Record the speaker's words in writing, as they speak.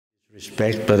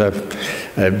Respect, but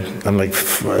I'm like,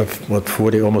 what,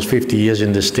 40, almost 50 years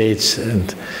in the States,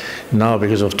 and now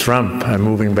because of Trump, I'm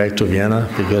moving back to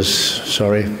Vienna because,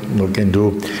 sorry, no can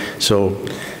do. So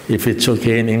if it's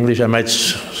okay in English, I might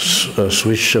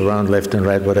switch around left and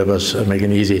right, whatever's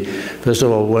making it easy. First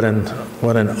of all, what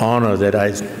an honor that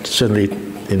I certainly,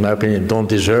 in my opinion, don't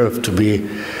deserve to be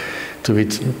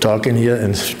talking here,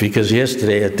 and because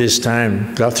yesterday at this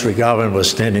time, Guthrie Govan was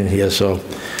standing here, so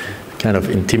kind of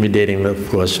intimidating, of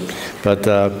course. But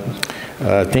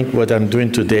I think what I'm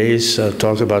doing today is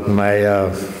talk about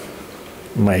my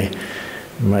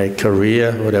my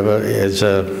career, whatever, as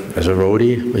a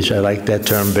roadie, which I like that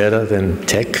term better than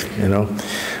tech, you know.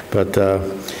 But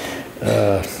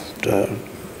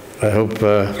I hope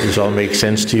this all makes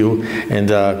sense to you.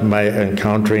 And my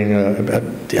encountering,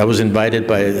 I was invited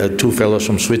by two fellows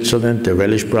from Switzerland, the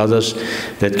Relish brothers,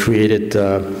 that created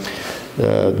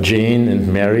Jane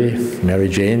and Mary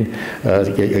Jane, a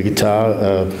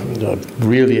guitar,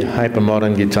 really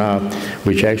hyper-modern guitar,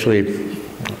 which actually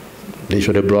they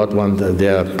should have brought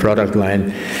their product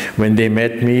line. When they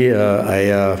met me,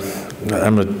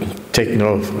 I'm a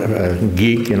techno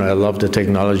geek, you know, I love the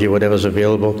technology, whatever's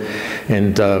available.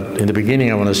 And in the beginning,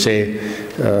 I want to say,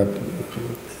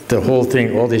 the whole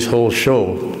thing, this whole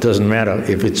show, doesn't matter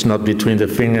if it's not between the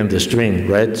finger and the string,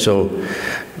 right? So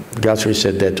Guthrie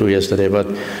said that too yesterday, but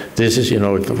this is, you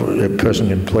know, if a person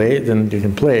can play, then you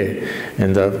can play.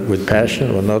 And with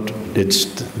passion or not, this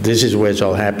is where it's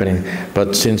all happening.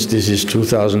 But since this is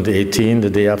 2018, the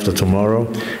day after tomorrow,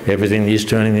 everything is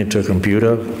turning into a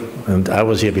computer. And I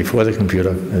was here before the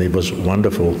computer, and it was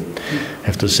wonderful, I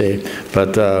have to say.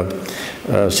 But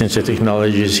since the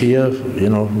technology is here, you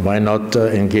know, why not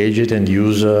engage it and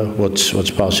use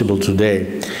what's possible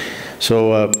today?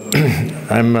 So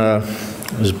I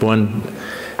was born in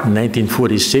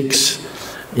 1946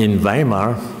 in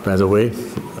Weimar, by the way,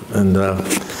 and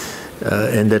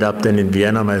ended up then in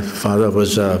Vienna. My father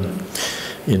was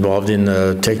involved in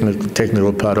the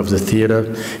technical part of the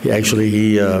theater.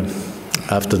 He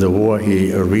after the war,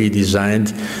 he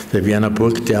redesigned the Vienna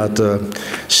Burgtheater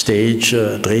stage,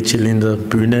 Drehzylinder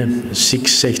Bühne,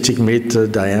 60 meter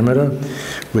diameter,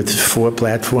 with 4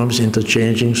 platforms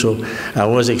interchanging. So I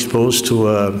was exposed to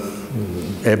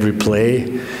every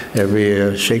play,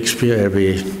 every Shakespeare,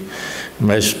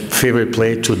 my favorite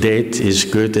play to date is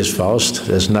Goethe's Faust.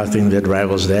 There's nothing that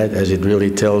rivals that, as it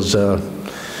really tells the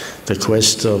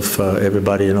quest of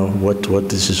everybody, you know, what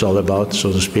this is all about,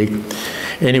 so to speak.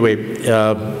 Anyway,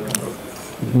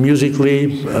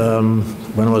 musically,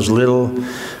 when I was little,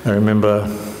 I remember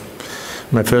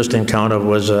my first encounter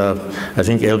was, I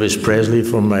think, Elvis Presley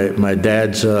from my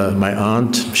dad's, my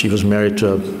aunt. She was married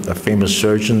to a famous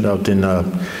surgeon out in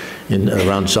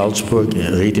around Salzburg,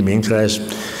 Ried im Innkreis.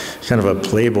 Kind of a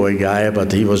playboy guy,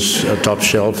 but he was top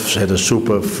shelf, had a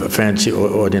super fancy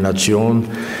ordination,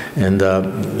 and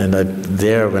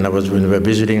there when we were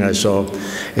visiting, I saw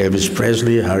Elvis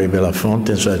Presley, Harry Belafonte,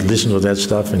 and so I listened to that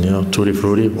stuff, and you know, Tutti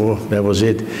Frutti, oh, that was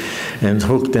it, and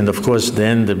hooked. And of course,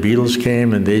 then the Beatles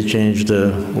came, and they changed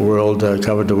the world,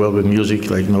 covered the world with music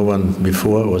like no one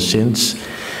before or since.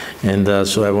 And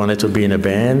so I wanted to be in a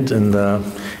band, and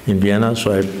in Vienna,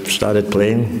 so I started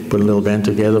playing, put a little band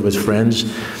together with friends.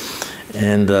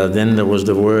 And then there was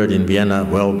the word in Vienna,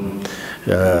 well,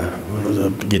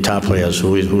 guitar players,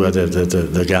 who are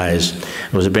the guys.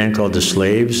 There was a band called The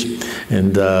Slaves,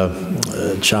 and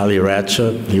Charlie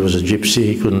Ratzer, he was a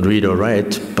gypsy, he couldn't read or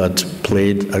write, but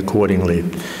played accordingly,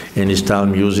 any style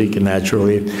music,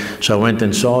 naturally. So I went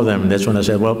and saw them, and that's when I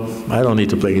said, well, I don't need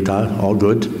to play guitar, all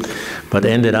good. But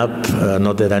ended up,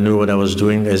 not that I knew what I was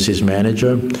doing, as his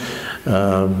manager,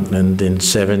 and in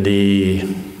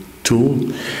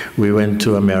 '72, we went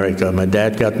to America. My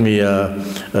dad got me a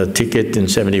ticket in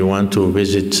 '71 to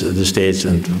visit the States.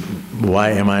 And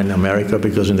why am I in America?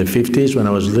 Because in the 50s, when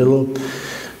I was little,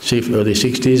 early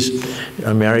 60s,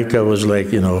 America was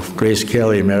like, you know, Grace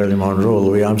Kelly, Marilyn Monroe,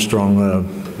 Louis Armstrong,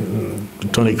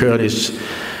 Tony Curtis,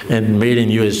 and Made in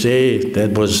USA.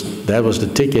 That was the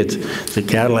ticket. The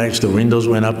Cadillacs, the windows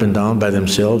went up and down by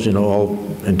themselves, you know, all.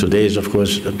 And today's, of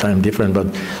course, a time different,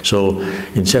 but so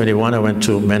in '71 I went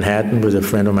to Manhattan with a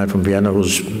friend of mine from Vienna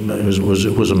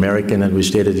who's American, and we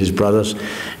stayed at his brother's.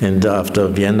 And after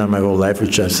Vienna, my whole life,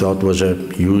 which I thought was a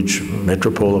huge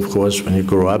metropole, of course, when you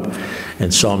grow up,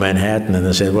 and saw Manhattan, and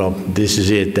I said, well, this is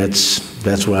it, that's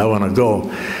where I want to go.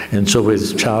 And so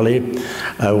with Charlie,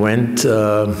 I went,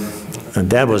 and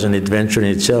that was an adventure in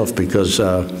itself, because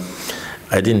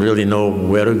I didn't really know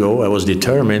where to go. I was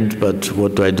determined, but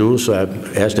what do I do? So I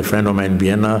asked a friend of mine in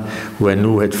Vienna, who I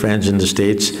knew had friends in the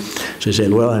States. So he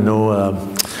said, well, I know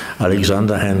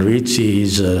Alexander Henrici.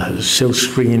 He's a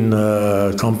silkscreen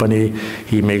company.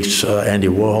 He makes Andy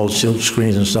Warhol silk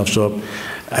screens and stuff. So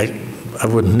I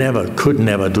could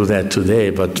never do that today,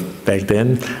 but back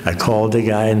then I called the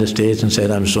guy in the States and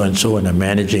said, I'm so-and-so, and I'm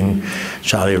managing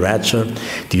Charlie Ratzer.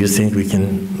 Do you think we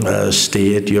can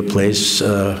stay at your place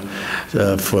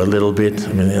for a little bit?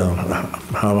 I mean, you know,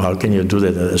 how can you do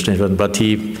that, a strange one? But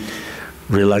he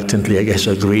reluctantly, I guess,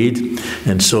 agreed.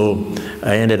 And so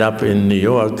I ended up in New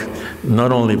York,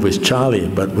 not only with Charlie,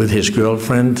 but with his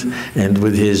girlfriend and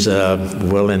with his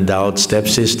well-endowed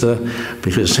stepsister.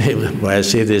 Because why I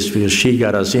say this, because she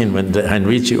got us in. When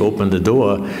Henrici opened the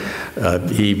door,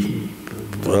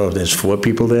 well, there's 4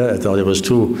 people there. I thought it was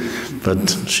 2. But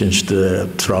since the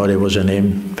Traude was her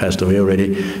name, passed away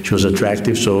already, she was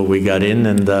attractive, so we got in.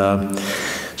 And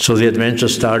so the adventure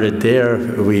started there.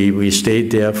 We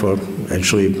stayed there for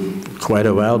actually quite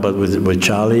a while, but with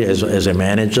Charlie as a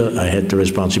manager, I had the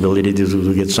responsibility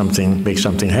to get something, make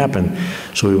something happen.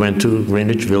 So we went to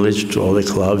Greenwich Village, to all the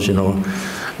clubs, you know,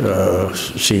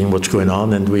 seeing what's going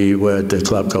on. And we were at a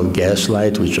club called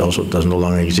Gaslight, which also does no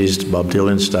longer exist. Bob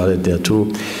Dylan started there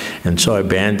too. And saw a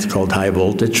band called High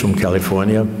Voltage from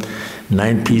California.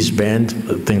 9-piece band,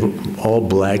 I think all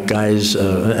black guys,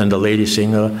 and a lady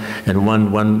singer, and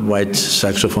one white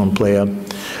saxophone player.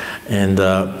 And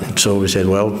so we said,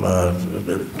 well,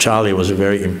 Charlie was a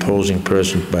very imposing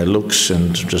person by looks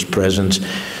and just presence.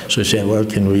 So we said, well,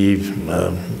 can we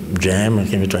jam? And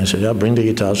can we try? And said, yeah, bring the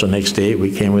guitar. So next day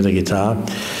we came with a guitar,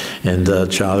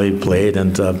 and Charlie played,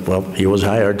 and well, he was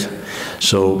hired.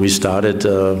 So we started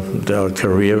our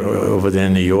career over there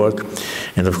in New York.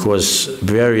 And of course,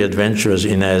 very adventurous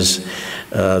in as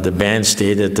the band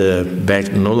stayed at the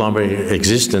back, no longer in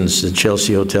existence, the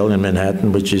Chelsea Hotel in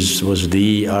Manhattan, which was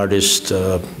the artist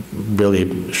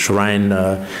really shrine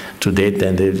to date,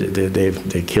 and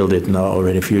they killed it now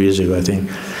already a few years ago, I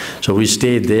think. So we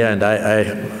stayed there, and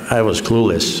I was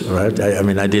clueless, right? I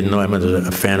mean, I didn't know. I'm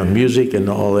a fan of music and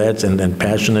all that, and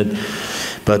passionate.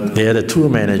 But they had a tour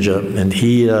manager, and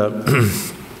he,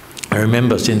 I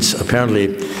remember, since apparently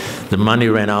the money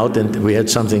ran out and we had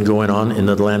something going on in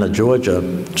Atlanta, Georgia.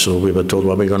 So we were told,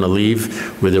 well, we're going to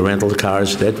leave with the rental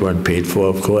cars that weren't paid for,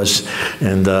 of course,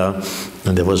 and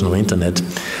there was no internet.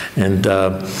 And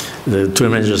the tour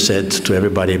manager said to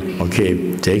everybody,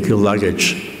 okay, take your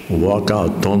luggage, walk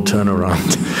out, don't turn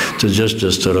around. So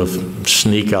just sort of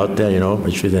sneak out there, you know,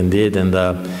 which we then did. And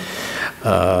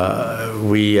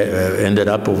we ended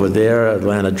up over there,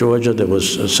 Atlanta, Georgia. There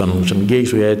was some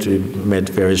gigs we had. We met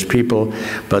various people.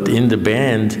 But in the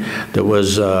band, there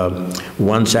was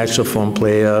one saxophone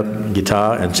player,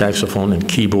 guitar and saxophone and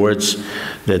keyboards.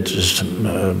 That just,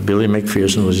 Billy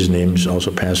McPherson was his name. He's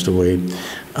also passed away.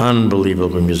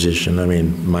 Unbelievable musician. I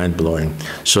mean, mind-blowing.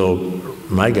 So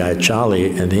my guy,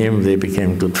 Charlie, and him, they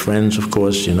became good friends, of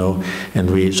course, you know, and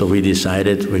so we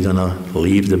decided we're gonna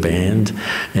leave the band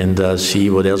and see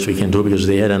what else we can do, because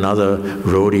they had another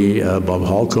roadie, Bob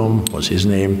Holcomb was his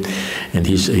name, and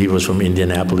he was from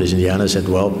Indianapolis, Indiana. Said,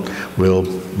 well, we'll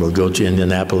go to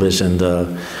Indianapolis and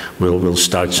we'll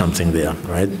start something there,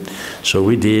 right? So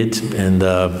we did, and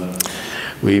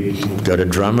we got a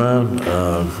drummer,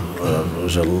 it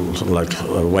was like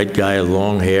a white guy,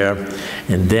 long hair,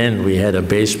 and then we had a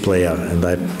bass player, and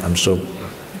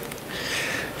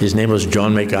his name was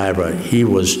John McIver. He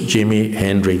was Jimi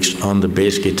Hendrix on the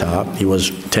bass guitar. He was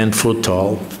 10 foot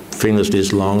tall, fingers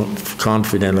this long,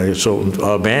 confident. Like, so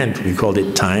our band, we called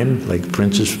it Time, like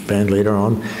Prince's band later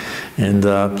on. And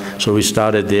so we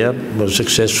started there, was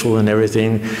successful and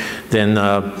everything. Then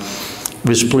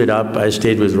we split up. I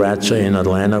stayed with Ratzer in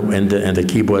Atlanta and the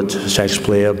keyboard sax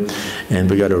player, and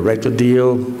we got a record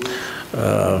deal.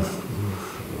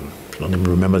 I don't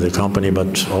even remember the company,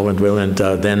 but all went well. And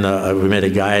then we met a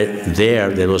guy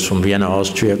there that was from Vienna,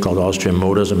 Austria, called Austrian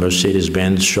Motors, a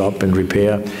Mercedes-Benz shop and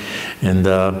repair. And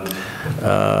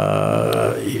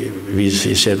he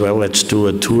said, well, let's do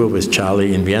a tour with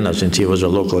Charlie in Vienna, since he was a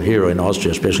local hero in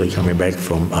Austria, especially coming back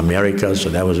from America, so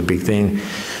that was a big thing.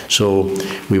 So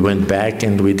we went back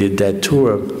and we did that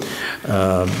tour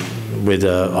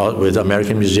with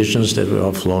American musicians that were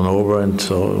all flown over, and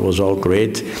so it was all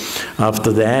great.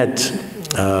 After that,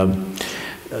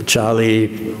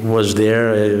 Charlie was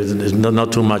there.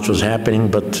 Not too much was happening,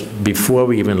 but before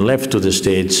we even left to the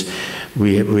States,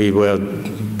 we were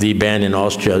the band in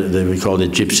Austria that we called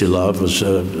it Gypsy Love. Was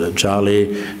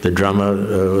Charlie, the drummer,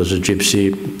 was a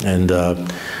gypsy,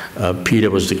 and Peter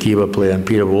was the keyboard player, and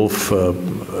Peter Wolf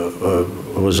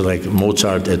was like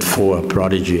Mozart at 4,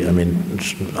 prodigy. I mean,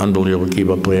 unbelievable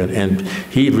keyboard player, and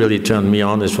he really turned me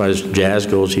on as far as jazz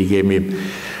goes. He gave me,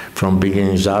 from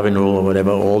beginning Zavino or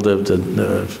whatever, all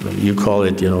you call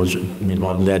it, you know,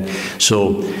 more than that.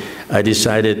 So I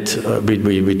decided,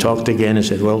 we talked again and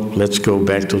said, well, let's go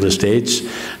back to the States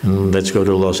and let's go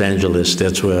to Los Angeles.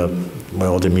 That's where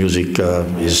all the music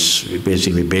is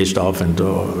basically based off, and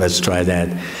let's try that.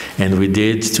 And we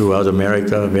did throughout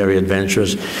America, very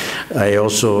adventurous. I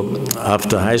also,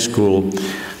 after high school,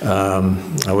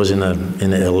 I was in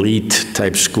an elite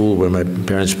type school where my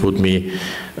parents put me,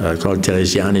 called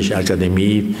Theresianische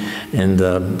Akademie, and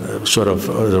sort of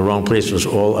the wrong place. Was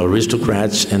all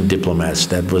aristocrats and diplomats.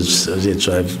 That was it.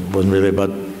 So I wasn't really,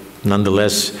 but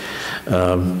nonetheless.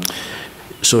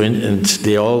 And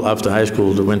they all, after high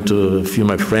school, they went to, a few of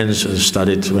my friends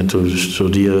went to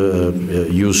study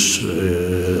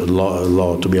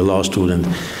law, to be a law student.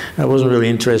 I wasn't really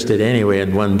interested anyway,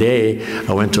 and one day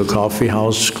I went to a coffee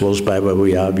house close by where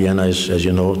we are. Vienna is, as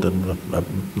you know, a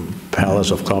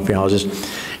palace of coffee houses.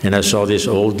 And I saw this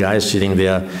old guy sitting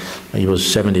there. He was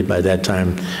 70 by that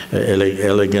time,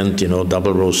 elegant, you know,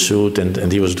 double row suit,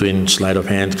 and he was doing sleight of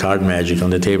hand card magic on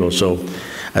the table. So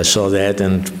I saw that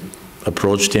and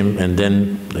approached him, and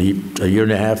then a year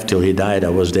and a half till he died, I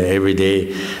was there every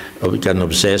day. I got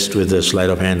obsessed with the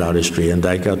sleight of hand artistry, and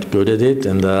I got good at it,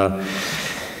 and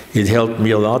it helped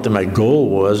me a lot. And my goal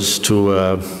was to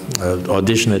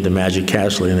audition at the Magic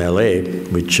Castle in LA,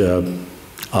 which I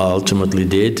ultimately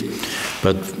did.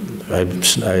 But I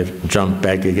jumped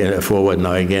back again, forward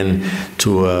now again,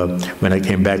 to when I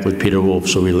came back with Peter Wolf.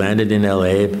 So we landed in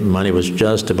LA. Money was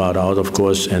just about out, of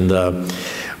course, and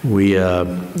we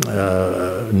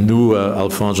knew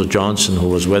Alfonso Johnson, who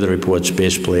was Weather Report's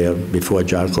bass player before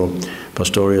Jaco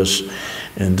Pastorius,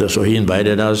 and so he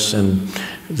invited us. And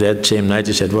that same night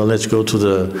he said, "Well, let's go to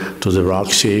the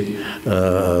Roxy."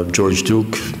 George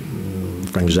Duke,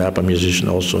 Frank Zappa, musician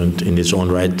also in its own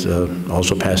right,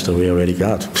 also passed away already.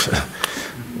 God,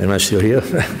 am I still here?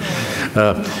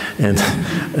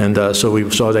 So we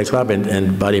saw that club,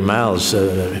 and Buddy Miles,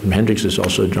 Hendrix is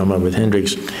also a drummer with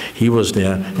Hendrix. He was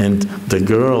there, and the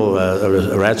girl,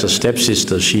 Rat's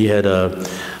stepsister, she had a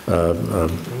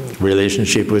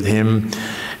relationship with him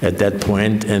at that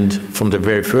point. And from the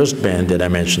very first band that I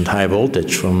mentioned, High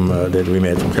Voltage, that we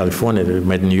met from California, that we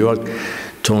met in New York,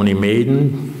 Tony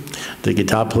Maiden, the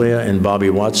guitar player, and Bobby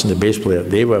Watson, the bass player,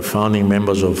 they were founding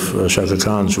members of Shaka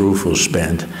Khan's Rufus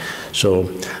band. So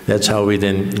that's how we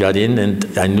then got in, and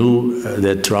I knew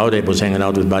that Traude was hanging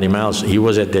out with Buddy Miles. He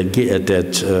was at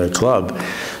that club.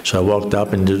 So I walked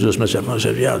up and introduced myself, and I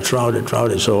said, "Yeah,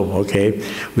 Traude." So, okay,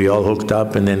 we all hooked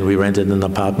up, and then we rented an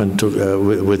apartment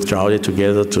with Traude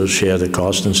together to share the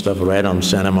cost and stuff right on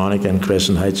Santa Monica and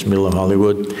Crescent Heights, middle of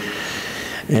Hollywood.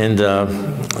 And,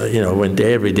 you know, went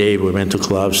there every day. We went to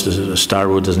clubs. The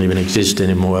Starwood doesn't even exist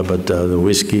anymore, but the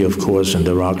Whiskey, of course, and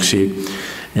the Roxy.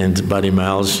 And Buddy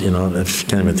Miles, you know, I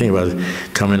can't even think about it,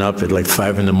 coming up at like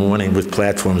 5 in the morning with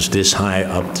platforms this high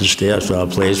up the stairs to our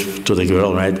place, to the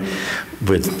girl, right?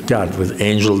 With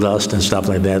angel dust and stuff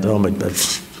like that. Oh,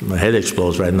 my head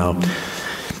explodes right now.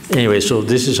 Anyway, so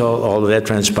this is all of that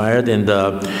transpired, and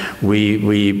we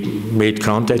made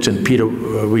contacts, and Peter,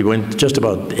 we went just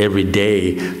about every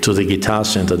day to the Guitar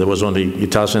Center. There was only,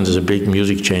 Guitar Center is a big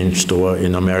music chain store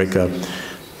in America,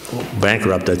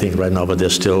 bankrupt, I think, right now, but they're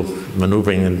still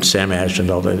maneuvering, and Sam Ash and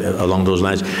all that, along those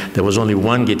lines. There was only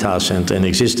one Guitar Center in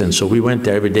existence, so we went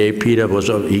there every day. Peter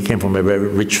he came from a very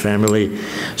rich family,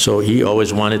 so he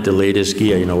always wanted the latest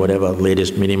gear, you know, whatever,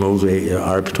 latest Mini Moog,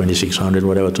 ARP 2600,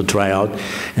 whatever, to try out.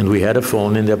 And we had a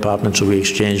phone in the apartment, so we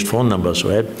exchanged phone numbers,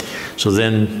 right? So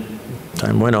then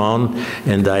time went on,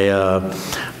 and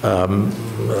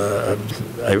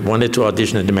I wanted to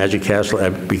audition at the Magic Castle. I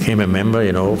became a member,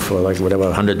 you know, for like whatever,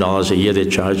 $100 a year they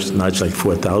charged. Now it's like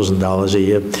 $4,000 a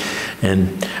year. And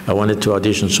I wanted to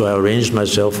audition, so I arranged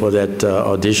myself for that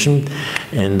audition,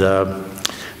 and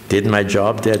did my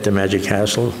job there at the Magic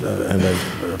Castle. And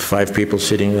 5 people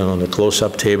sitting on the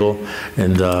close-up table,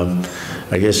 and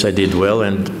I guess I did well.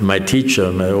 And my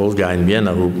teacher, my old guy in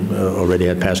Vienna, who already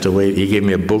had passed away, he gave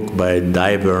me a book by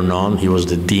Dai Vernon. He was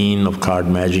the dean of card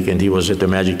magic, and he was at the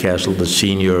Magic Castle, a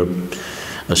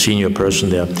senior person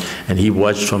there. And he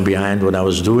watched from behind what I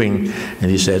was doing, and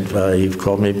he said, he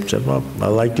called me and said, "Well, I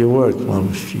like your work. Well,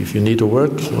 if you need to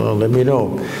work, well, let me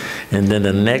know." And then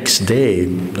the next day,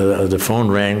 the phone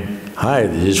rang. "Hi,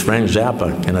 this is Frank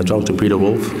Zappa. Can I talk to Peter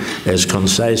Wolf?" As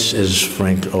concise as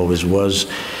Frank always was.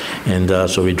 And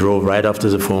so we drove right after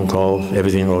the phone call.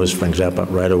 Everything always Frank Zappa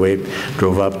right away.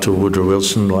 Drove up to Woodrow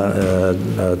Wilson,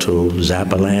 to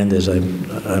Zappa Land, as I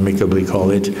amicably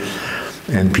call it.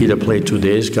 And Peter played 2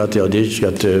 days, got the audition,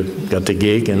 got the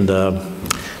gig, and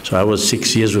so I was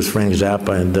 6 years with Frank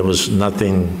Zappa, and there was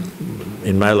nothing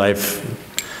in my life,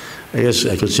 I guess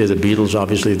I could say the Beatles,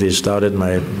 obviously, they started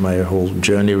my whole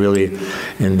journey, really.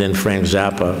 And then Frank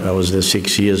Zappa, I was there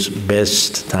 6 years,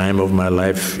 best time of my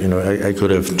life. You know, I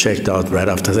could have checked out right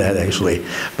after that, actually.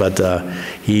 But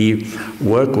he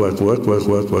worked,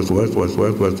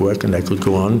 and I could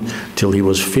go on till he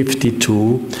was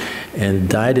 52 and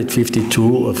died at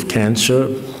 52 of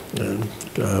cancer.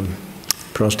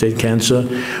 Prostate cancer,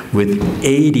 with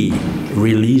 80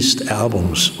 released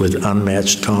albums with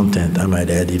unmatched content, I might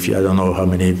add. I don't know how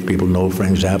many people know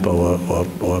Frank Zappa or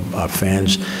are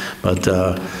fans, but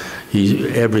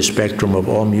every spectrum of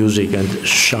all music and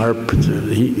sharp.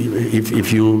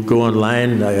 If you go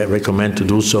online, I recommend to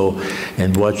do so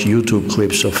and watch YouTube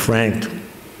clips of Frank.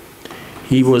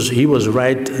 He was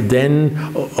right then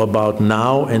about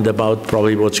now and about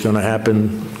probably what's going to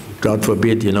happen, God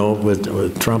forbid, you know,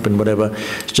 with Trump and whatever.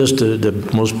 It's just the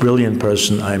most brilliant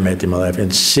person I met in my life,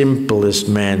 and simplest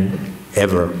man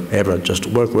ever. Just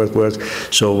work.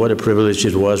 So what a privilege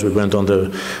it was. We went on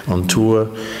tour.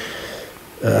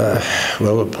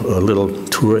 Well, a little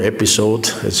tour episode.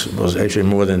 It was actually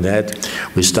more than that.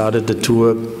 We started the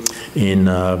tour in,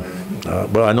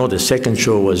 well, I know the second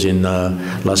show was in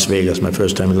Las Vegas, my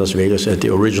first time in Las Vegas, at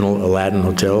the original Aladdin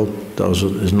Hotel. That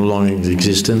is no longer in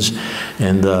existence.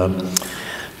 And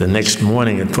the next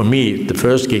morning, and for me, the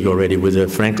first gig already, with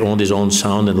Frank owned his own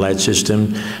sound and light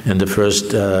system, and the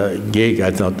first gig,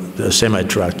 I thought, a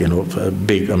semi-truck, you know, a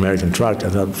big American truck, I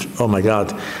thought, oh my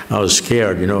God, I was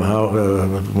scared, you know, how,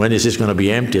 when is this going to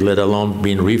be empty, let alone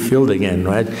being refilled again,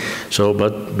 right? So,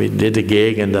 but we did the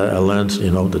gig, and I learned,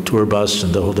 you know, the tour bus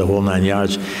and the whole 9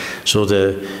 yards. So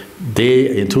the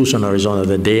day in Tucson, Arizona,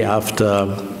 the day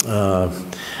after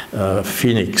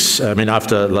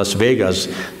after Las Vegas,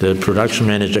 the production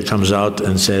manager comes out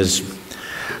and says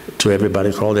to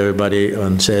everybody, called everybody,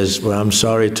 and says, well, I'm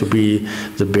sorry to be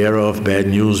the bearer of bad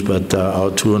news, but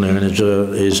our tour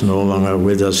manager is no longer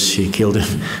with us. He killed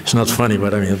him. It's not funny,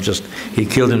 but I mean, he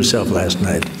killed himself last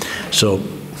night. So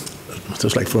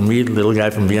just like for me, little guy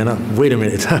from Vienna, wait a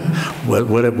minute,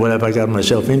 what have I got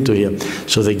myself into here?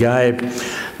 So the guy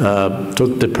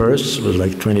took the purse, it was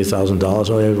like $20,000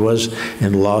 or whatever it was,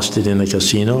 and lost it in the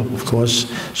casino, of course.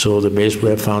 So the bass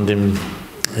player found him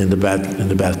in the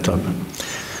bathtub.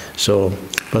 So,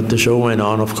 but the show went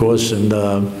on, of course, and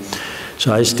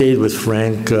so I stayed with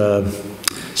Frank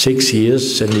 6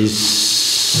 years,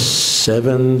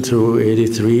 77 through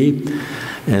 83,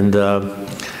 and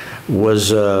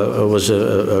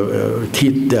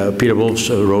Peter Wolf's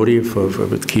roadie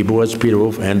with keyboards, Peter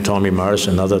Wolf and Tommy Mars,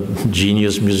 another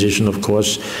genius musician, of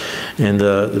course, and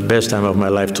the best time of my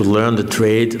life to learn the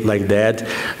trade like that,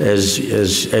 as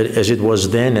it was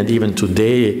then, and even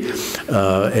today,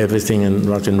 everything in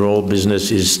rock and roll business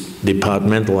is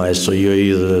departmentalized. So you're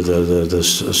either the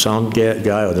sound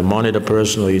guy or the monitor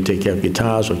person, or you take care of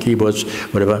guitars or keyboards,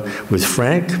 whatever. With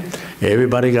Frank,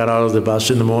 everybody got out of the bus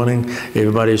in the morning.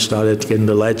 Everybody started getting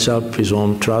the lights up, his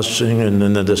own trussing, and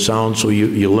then the sound. So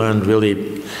you learned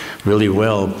really, really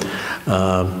well.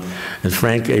 And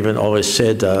Frank even always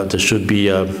said there should be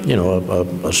a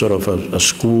sort of a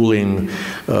schooling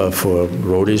for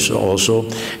roadies also.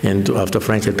 And after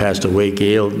Frank had passed away,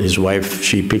 Gail, his wife,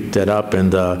 she picked that up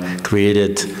and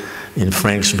created, in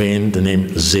Frank's vein, the name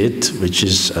ZIT, which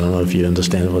is, I don't know if you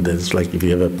understand what that is, like if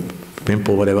you have a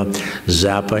pimple, whatever,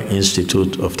 Zappa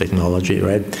Institute of Technology,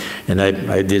 right? And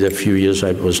I did a few years,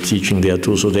 I was teaching there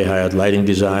too, so they hired lighting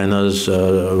designers,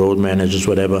 road managers,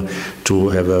 whatever, to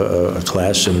have a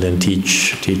class and then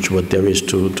teach what there is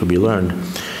to be learned.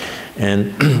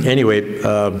 And anyway,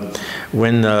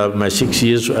 when my 6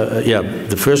 years,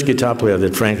 the first guitar player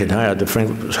that Frank had hired,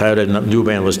 a new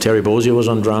band, was Terry Bozier was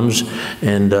on drums,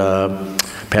 and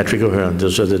Patrick O'Hearn.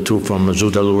 Those are the two from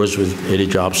Zootalours with Eddie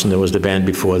Jobson. There was the band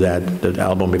before that, the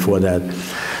album before that.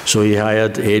 So he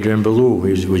hired Adrian Belew,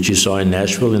 which he saw in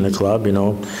Nashville in the club, you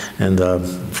know, and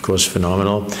of course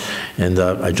phenomenal. And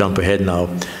I jump ahead now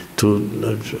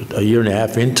to a year and a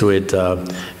half into it.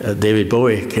 David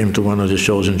Bowie came to one of the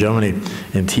shows in Germany,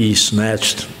 and he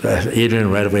snatched Adrian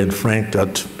right away, and Frank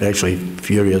got actually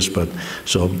furious, but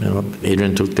so, you know,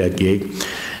 Adrian took that gig.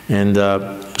 And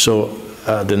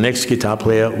the next guitar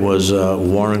player was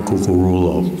Warren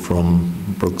Cucurulo from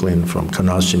Brooklyn, from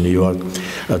Canarsie, New York,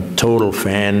 a total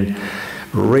fan,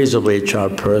 razor-blade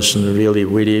sharp person, really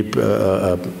witty,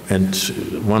 and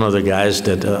one of the guys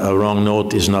that a wrong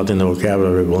note is not in the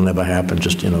vocabulary, will never happen,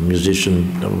 just, you know, musician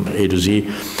A to Z.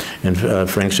 And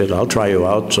Frank said, I'll try you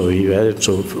out, so he had it.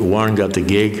 So Warren got the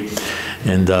gig,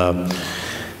 and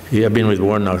Yeah, I've been with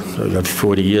Warren now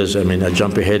 40 years. I mean, I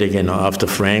jump ahead again. After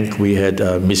Frank, we had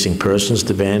Missing Persons,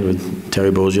 the band with Terry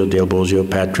Bozzio, Dale Bozzio,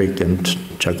 Patrick, and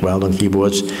Chuck Wild on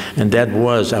keyboards. And that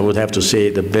was, I would have to say,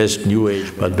 the best new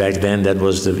age. But back then, that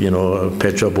was the, you know,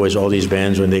 Pet Shop Boys, all these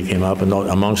bands when they came up, and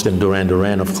amongst them Duran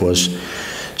Duran, of course.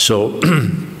 So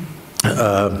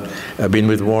I've been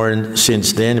with Warren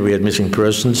since then. We had Missing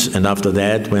Persons, and after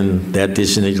that, when that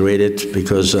disintegrated,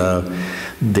 because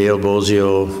Dale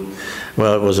Bozzio,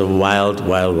 well, it was a wild,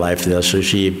 wild life there. So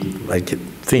she, like,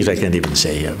 things I can't even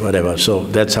say here, whatever. So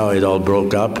that's how it all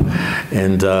broke up.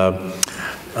 And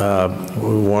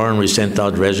Warren, we sent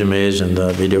out resumes and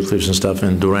video clips and stuff,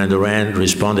 and Duran Duran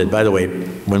responded. By the way,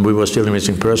 when we were still in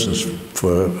Missing Persons,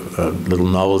 for a little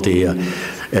novelty,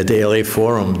 at the LA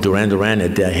Forum, Duran Duran,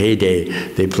 at their heyday,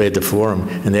 they played the Forum.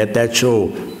 And at that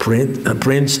show,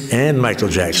 Prince and Michael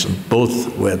Jackson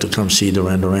both were to come see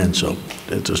Duran Duran. So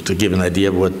just to give an idea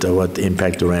of what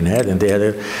impact Duran had. And they had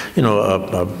a, you know,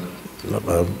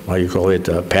 how you call it,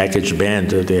 a packaged band.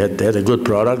 They had a good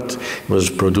product. It was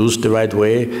produced the right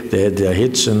way. They had their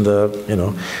hits, and you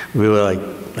know, we were like,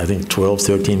 I think 12,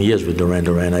 13 years with Duran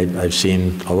Duran. I've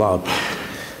seen a lot.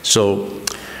 So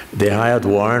they hired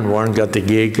Warren. Warren got the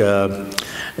gig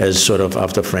as sort of,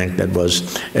 after Frank, that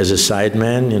was as a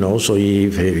sideman, you know, so he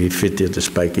fitted the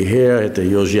spiky hair, had the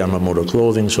Yohji Yamamoto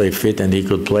clothing, so he fit and he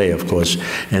could play, of course.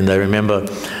 And I remember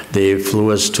they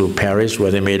flew us to Paris,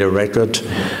 where they made a record,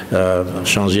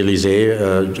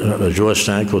 Champs-Élysées, Georges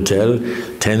V Hotel,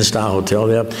 10-star hotel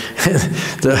there.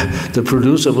 the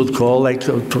producer would call like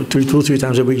two, three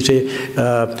times a week, say,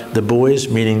 the boys,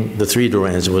 meaning the three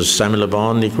Durans, it was Simon Le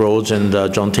Bon, Nick Rhodes, and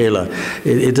John Taylor.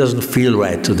 It doesn't feel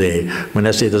right today. When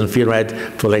I say it doesn't feel right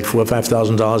for like $4,000 or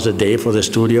 $5,000 a day for the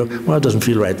studio, well, it doesn't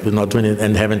feel right. We're not doing it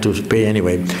and having to pay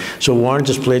anyway. So Warren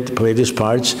just played his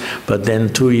parts, but then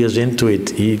 2 years into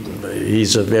it,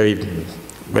 he's a very,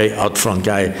 very out front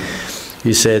guy.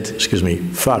 He said, excuse me,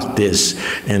 fuck this,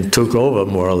 and took over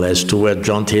more or less to where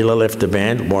John Taylor left the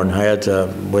band. Warren hired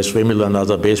Wes Wimiller,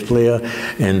 another bass player,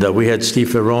 and we had Steve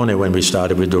Ferrone when we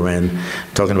started with Duran,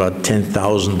 talking about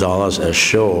 $10,000 a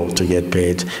show to get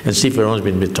paid. And Steve Ferrone's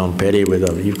been with Tom Petty, with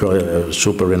you've got a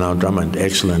super renowned drummer, and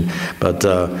excellent. But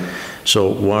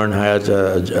so Warren hired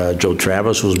Joe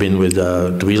Travers, who's been with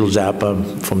Dweezil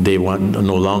Zappa from day one,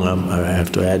 no longer, I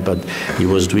have to add, but he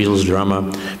was Dweezil's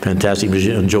drummer, fantastic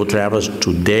musician. And Joe Travers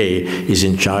today is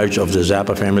in charge of the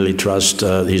Zappa Family Trust.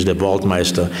 He's the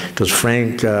vaultmeister, because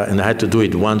Frank, and I had to do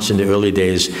it once in the early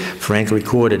days, Frank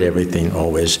recorded everything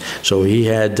always. So he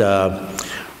had,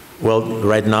 well,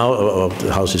 right now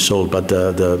the house is sold, but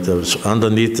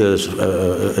underneath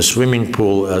a swimming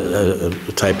pool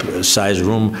type size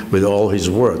room with all his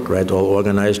work, right, all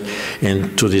organized.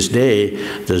 And to this day,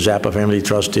 the Zappa Family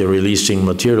Trust, they're releasing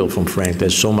material from Frank.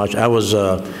 There's so much. I was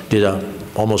did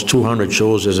almost 200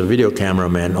 shows as a video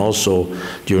cameraman also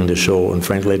during the show, and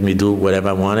Frank let me do whatever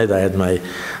I wanted. I had my,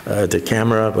 the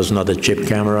camera was not a chip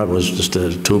camera, it was just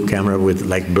a tube camera with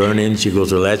like burn-ins, you go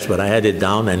to the ledge, but I had it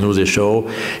down, I knew the show,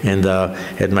 and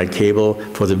had my cable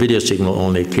for the video signal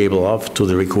only, cable off to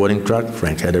the recording truck.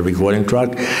 Frank had a recording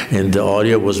truck, and the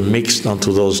audio was mixed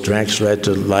onto those tracks, right,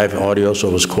 the live audio, so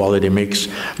it was quality mix.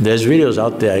 There's videos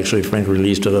out there, actually. Frank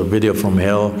released a video from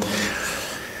hell,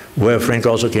 where Frank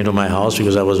also came to my house,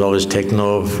 because I was always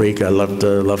techno freak. I loved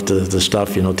the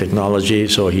stuff, you know, technology.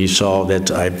 So he saw that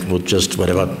I would just,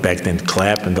 whatever, back then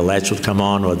clap and the lights would come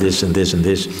on, or this and this and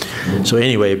this. So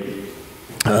anyway,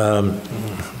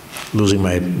 losing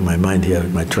my mind here,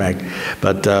 my track.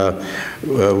 But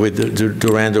with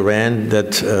Duran Duran,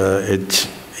 that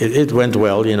it went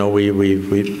well, you know, we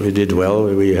did well,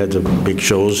 we had the big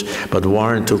shows, but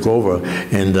Warren took over,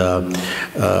 and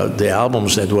the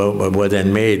albums that were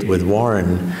then made with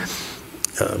Warren,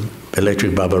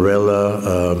 Electric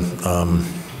Barbarella,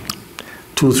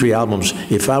 2 or 3 albums,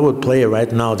 if I would play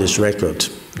right now this record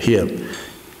here,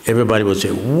 everybody would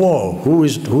say, whoa, who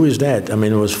is that? I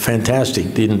mean, it was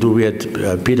fantastic. We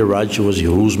had Peter Rudge, who was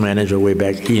Who's manager way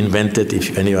back. He invented,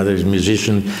 if any other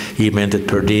musician, he invented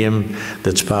per diem.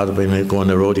 That's part of when you go on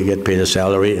the road, you get paid a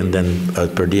salary, and then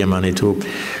per diem money too.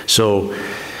 So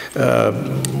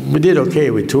we did okay.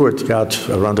 We toured, got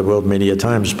around the world many a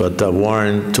times, but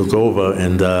Warren took over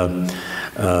and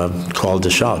called the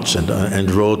shots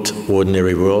and wrote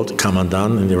Ordinary World, Come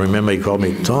Undone. And you remember he called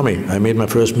me, Tommy, I made my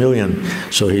first million.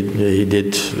 So he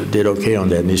did okay on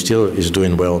that, and he still is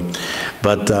doing well.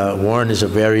 But Warren is a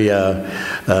very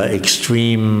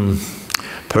extreme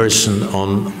person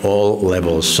on all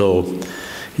levels. So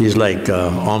He's like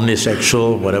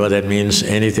omnisexual, whatever that means.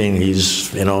 Anything.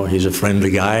 He's he's a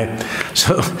friendly guy.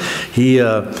 So he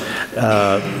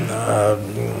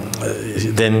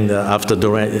then after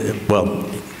Duran, well,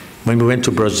 when we went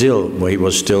to Brazil, where he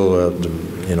was still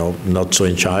not so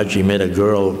in charge, he met a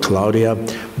girl, Claudia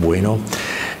Bueno,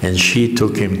 and she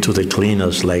took him to the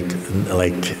cleaners like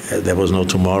there was no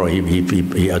tomorrow.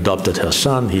 He adopted her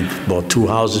son. He bought 2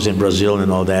 houses in Brazil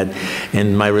and all that.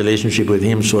 And my relationship with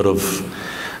him sort of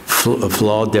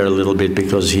flawed there a little bit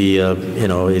because he,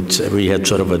 we had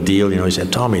sort of a deal. He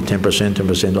said, Tommy,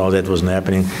 10%, all that wasn't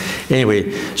happening.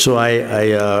 Anyway, so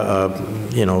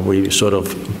we sort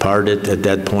of parted at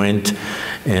that point,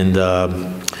 and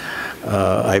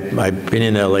I've been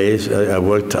in LA. I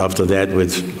worked after that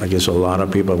with, I guess, a lot of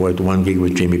people. I worked 1 gig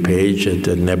with Jimmy Page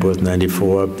at Nebworth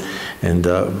 94, and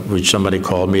which somebody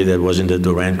called me that was in the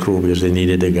Duran crew because they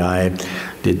needed a guy.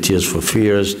 Did Tears for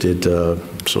Fears, did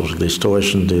Social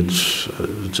Distortion,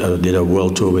 did a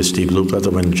world tour with Steve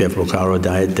Lukather when Jeff Porcaro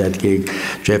died, that gig.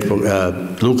 Jeff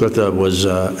Lukather was,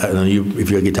 if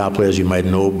you're guitar players, you might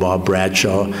know Bob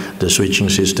Bradshaw, the switching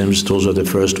systems. Those are the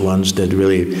first ones that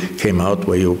really came out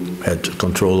where you had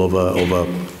control over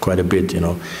quite a bit.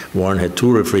 Warren had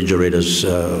 2 refrigerators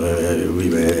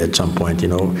at some point,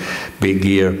 big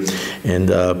gear. And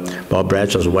Bob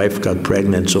Bradshaw's wife got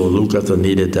pregnant, so Lukather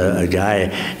needed a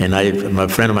guy. And my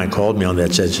friend of mine called me on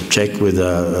that, said, check with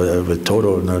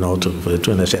Toto, for the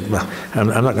two. And I said, well, I'm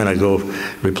not going to go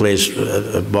replace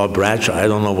Bob Bradshaw. I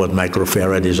don't know what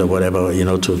microfarad is or whatever,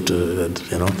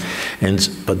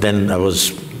 But then I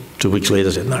was 2 weeks later,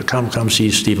 I said, no, come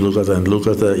see Steve Lukather. And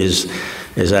Lukather is,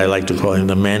 as I like to call him,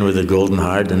 the man with the golden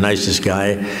heart, the nicest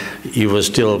guy. He was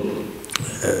still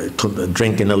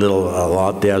drinking a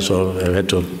lot there, so I had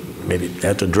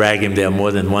to drag him there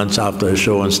more than once after a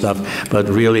show and stuff. But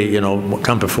really,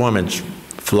 come performance,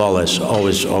 flawless,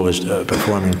 always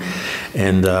performing.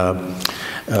 And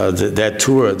that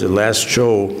tour, the last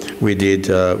show we did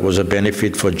was a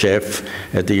benefit for Jeff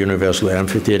at the Universal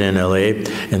Amphitheater in LA.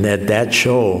 And at that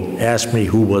show, asked me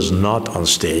who was not on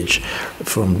stage,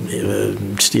 from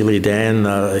Steely Dan,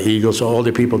 Eagles, all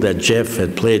the people that Jeff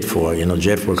had played for,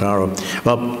 Jeff Porcaro.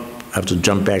 Well, I have to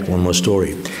jump back one more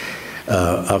story.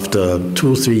 After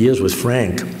 2 or 3 years with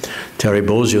Frank, Terry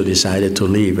Bozzio decided to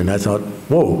leave. And I thought,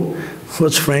 whoa,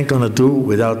 what's Frank going to do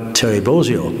without Terry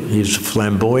Bozzio? He's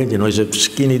flamboyant, he's a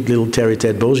skinny little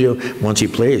Ted Bozzio. Once he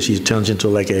plays, he turns into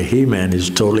like a he-man. He's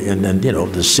totally, and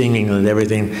the singing and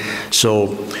everything.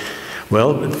 So,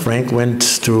 well, Frank went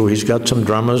through, he's got some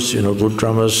drummers, good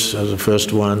drummers, as the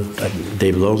first one,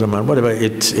 Dave Logan, whatever,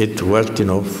 it worked,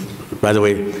 By the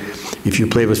way, if you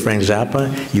play with Frank Zappa,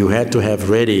 you had to have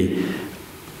ready,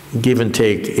 give and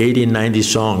take, 80, 90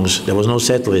 songs. There was no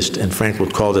set list, and Frank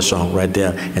would call the song right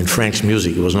there. And Frank's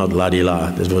music, it was not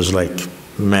la-di-la. It was like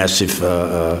massive,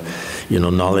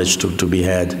 knowledge to be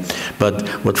had. But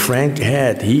what Frank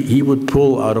had, he would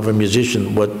pull out of a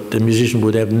musician what the musician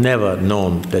would have never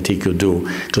known that he could do,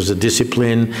 because the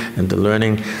discipline and the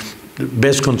learning. The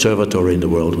best conservatory in the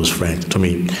world was Frank, to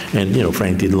me. And,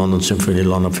 Frank did London Symphony,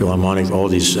 London Philharmonic, all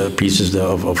these pieces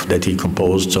that he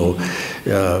composed. So,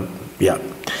 yeah.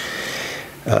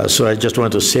 So I just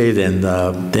want to say then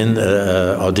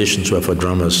auditions were for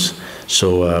drummers.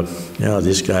 So,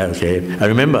 this guy, okay. I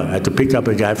remember I had to pick up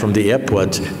a guy from the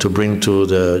airport to bring to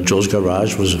the Joe's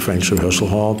Garage, was Frank's rehearsal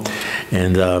hall.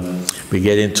 And we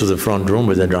get into the front room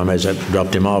with the drummer. I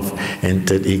dropped him off, and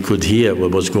he could hear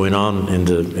what was going on in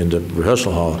the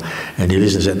rehearsal hall. And he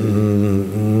listened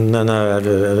and said,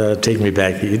 no, take me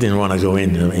back. He didn't want to go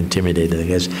in, intimidated, I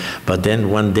guess. But then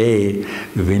one day,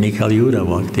 Vinnie Colaiuta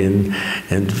walked in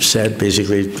and sat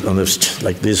basically on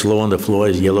like this low on the floor,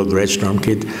 his yellow Gretsch drum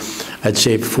kit. I'd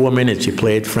say 4 minutes he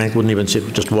played. Frank wouldn't even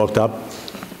sit, just walked up,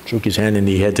 shook his hand, and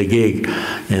he had the gig.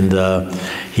 And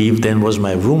he then was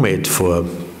my roommate for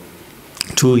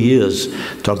 2 years,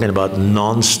 talking about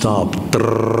non-stop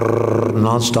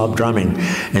drumming.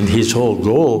 And his whole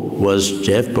goal was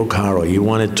Jeff Porcaro. He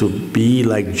wanted to be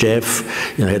like Jeff,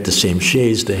 had the same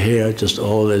shades, the hair, just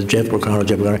all that Jeff Porcaro,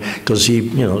 because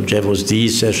Jeff was the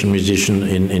session musician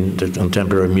in the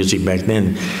contemporary music back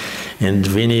then. And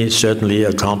Vinnie certainly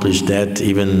accomplished that,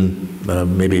 even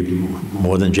maybe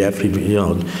more than Jeff.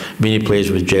 Vinnie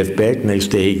plays with Jeff Beck. Next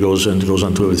day he goes on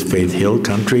tour with Faith Hill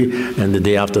Country, and the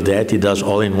day after that he does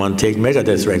all in one take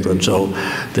Megadeth record. So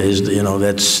there's,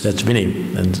 that's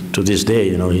Vinnie, and to this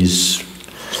day, he's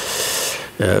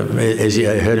as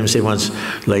I heard him say once,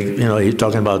 like he's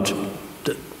talking about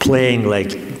playing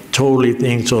like totally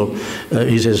thing. So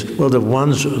he says, well, the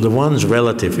one's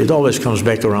relative. It always comes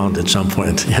back around at some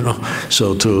point,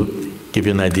 So to give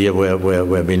you an idea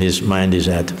where Vinny's mind is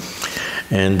at.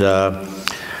 And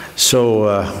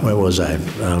where was I?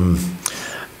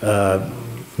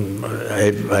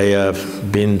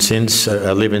 I've been since,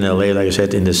 I live in LA, like I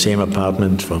said, in the same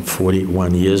apartment for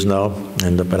 41 years now,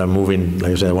 but I'm moving,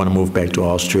 like I said, I want to move back to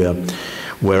Austria,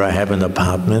 where I have an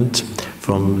apartment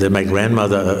from my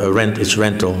grandmother, it's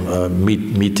rental,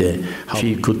 Miete.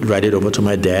 She could write it over to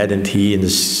my dad, and he, in the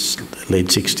late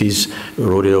 60s,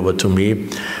 wrote it over to me.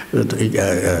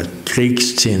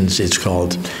 Kriegszins, it's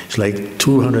called. It's like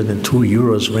 202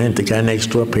 euros rent. The guy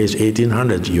next door pays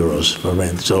 1,800 euros for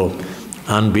rent. So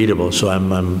unbeatable. So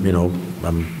I'm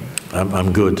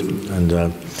good. And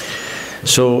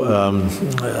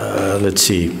let's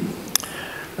see.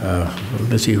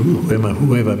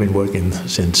 Who have I been working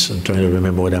since? I'm trying to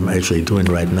remember what I'm actually doing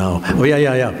right now. Oh,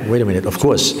 yeah. Wait a minute. Of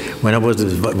course, when I was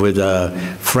with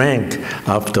Frank,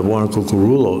 after Warren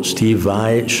Cucurulo, Steve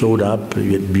Vai showed up,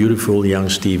 beautiful young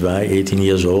Steve Vai, 18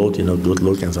 years old, good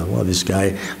looking. I thought, well, this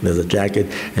guy, leather jacket.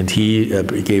 And he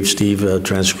gave Steve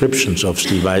transcriptions of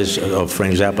Steve Vai's, of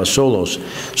Frank Zappa solos.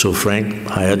 So Frank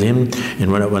hired him,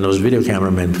 and when I was video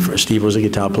cameraman, Steve was a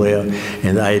guitar player,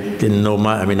 and I didn't know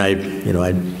I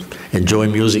enjoy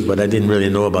music, but I didn't really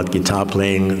know about guitar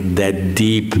playing that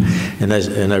deep. And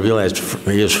I realized,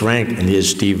 here's Frank and here's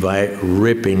Steve Vai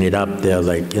ripping it up there,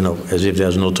 like, as if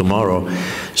there's no tomorrow.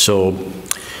 So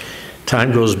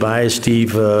time goes by.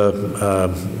 Steve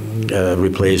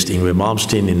replaced Yngwie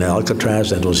Malmsteen in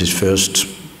Alcatraz. That was his first,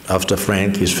 after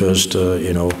Frank, his first,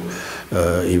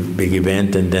 big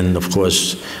event, and then, of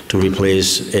course, to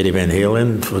replace Eddie Van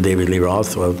Halen for David Lee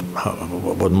Roth. Well,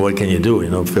 what more can you do?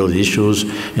 Fill the issues,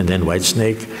 and then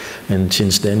Whitesnake, and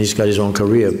since then he's got his own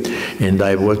career. And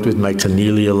I worked with Mike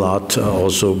Keneally a lot.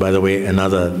 Also, by the way,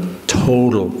 another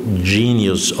total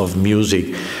genius of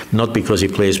music, not because he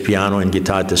plays piano and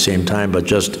guitar at the same time, but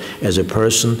just as a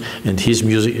person. And his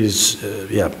music is,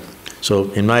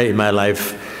 So in my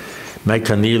life, Mike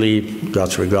Keneally,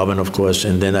 Guthrie Govan, of course,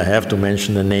 and then I have to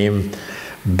mention the name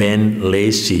Ben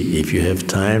Lacy. If you have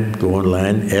time, go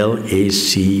online,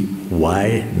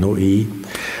 L-A-C-Y, no E.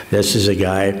 This is a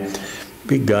guy,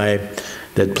 big guy,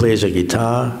 that plays a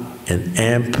guitar, an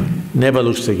amp, never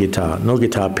looks at the guitar, no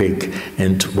guitar pick.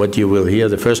 And what you will hear,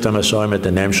 the first time I saw him at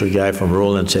the NAMM show, guy from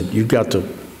Roland said, you got to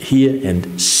hear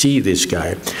and see this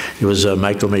guy. It was a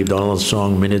Michael McDonald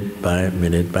song, Minute by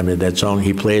Minute by Minute. That song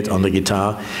he played on the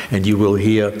guitar, and you will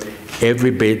hear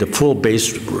every bass, the full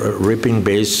bass, ripping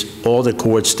bass, all the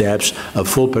chord steps, a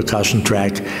full percussion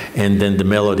track, and then the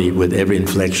melody with every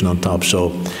inflection on top.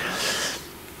 So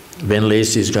Ben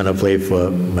Lacy is going to play for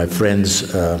my friends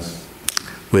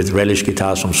with relish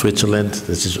guitars from Switzerland.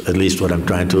 This is at least what I'm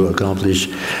trying to accomplish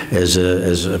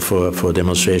for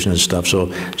demonstration and stuff.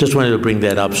 So just wanted to bring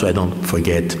that up so I don't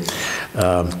forget.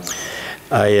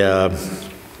 I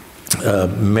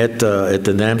met at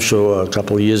the NAMM show a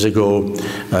couple of years ago.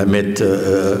 I met,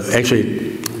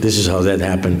 actually, this is how that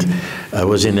happened. I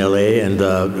was in LA, and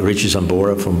Richie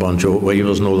Sambora from Bon Jovi, well, he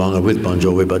was no longer with Bon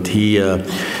Jovi, but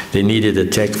they needed a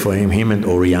tech for him. Him and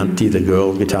Orianthi, the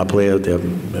girl guitar player,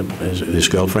 his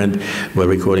girlfriend, were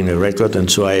recording a record, and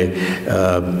so I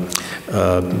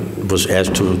was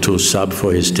asked to sub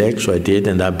for his tech, so I did,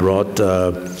 and I brought,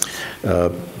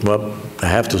 well, I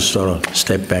have to sort of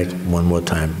step back one more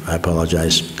time. I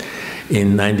apologize.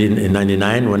 In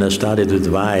 99, when I started with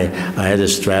Vai, I had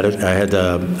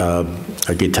a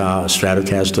guitar, a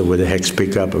Stratocaster with a hex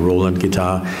pickup, a Roland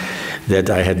guitar that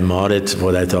I had modded.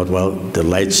 What I thought, well, the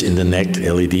lights in the neck,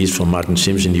 LEDs from Martin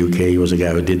Sims in the UK, he was a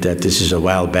guy who did that. This is a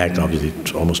while back, obviously,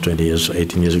 almost 20 years,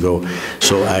 18 years ago.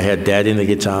 So I had that in the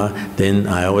guitar. Then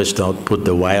I always thought, put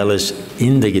the wireless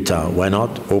in the guitar. Why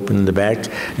not? Open the back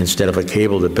instead of a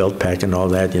cable, the belt pack and all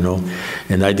that,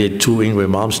 And I did 2 Yngwie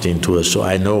Malmsteen tours, so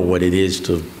I know what it is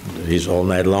to, he's all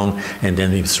night long, and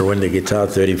then he threw in the guitar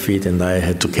 30 feet, and I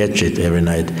had to catch it every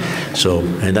night. So,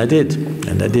 and I did.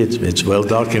 It's well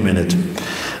documented.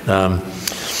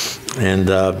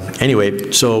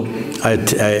 Anyway, so I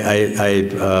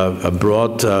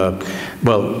brought,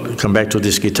 well, come back to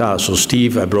this guitar. So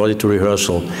Steve, I brought it to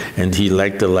rehearsal, and he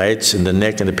liked the lights, and the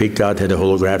neck and the pickguard had a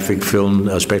holographic film,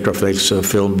 a Spectraflex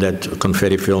film, that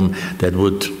confetti film that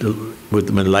would, when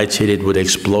the lights hit it, would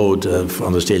explode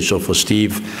on the stage. So for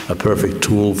Steve, a perfect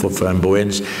tool for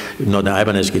flamboyance. Not an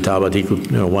Ibanez guitar, but he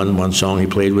could, one song he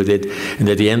played with it. And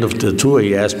at the end of the tour,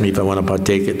 he asked me if I want to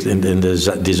partake in the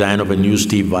design of a new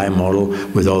Steve Vai model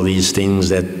with all these things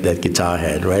that guitar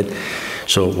had, right?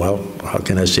 So, well, how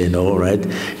can I say no, right?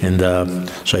 And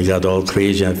so I got all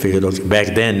crazy. I figured, okay,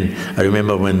 back then, I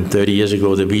remember when 30 years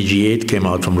ago the VG8 came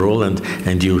out from Roland,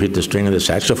 and you hit the string and the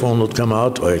saxophone would come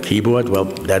out, or a keyboard. Well,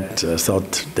 that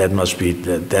thought that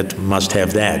must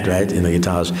have that, right, in the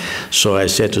guitars. So I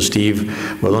said to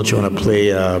Steve, well, don't you want to play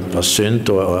a synth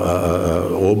or a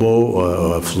oboe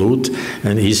or a flute?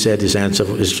 And he said, his answer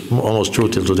is almost true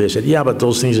till today. He said, yeah, but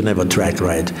those things are never track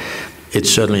right. It's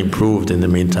certainly improved in the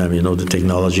meantime. You know, the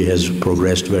technology has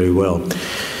progressed very well.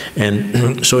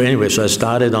 And so anyway, so I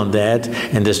started on that,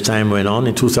 and as time went on,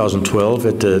 in 2012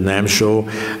 at the NAMM show,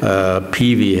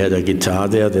 Peavey had a guitar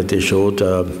there that they showed,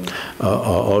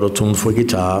 auto-tune for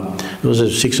guitar. It was a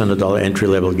 $600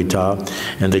 entry-level guitar,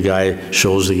 and the guy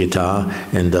shows the guitar,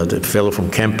 and the fellow from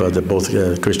Kemper,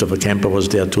 Christopher Kemper was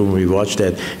there too, and we watched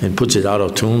that, and puts it out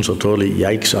of tune, so totally,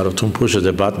 yikes, out of tune, pushes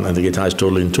the button, and the guitar is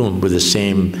totally in tune with the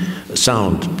same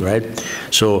sound, right?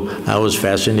 So I was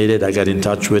fascinated. I got in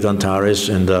touch with Antares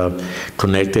and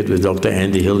connected with Dr.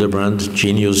 Andy Hildebrand,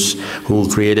 genius, who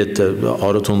created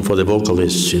autotune for the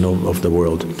vocalists, you know, of the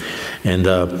world. And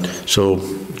so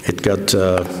it got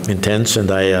intense,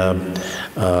 and I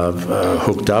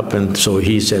hooked up, and so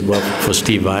he said, well, for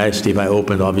Steve Vai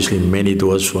opened obviously many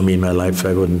doors for me in my life.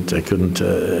 I couldn't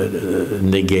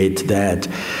negate that.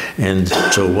 And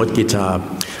so what guitar?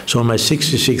 So on my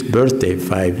 66th birthday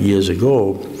 5 years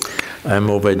ago,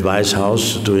 I'm over at Vai's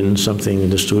house doing something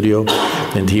in the studio,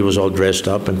 and he was all dressed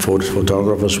up, and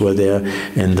photographers were there,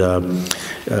 and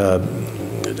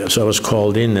so I was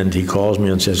called in, and he calls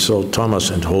me and says, so Thomas,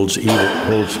 and holds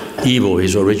Evo,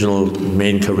 his original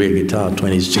main career guitar,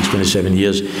 26, 27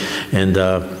 years, and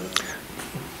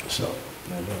so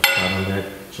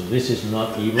this is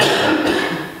not Evo,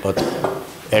 but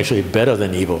actually better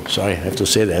than Evo. Sorry, I have to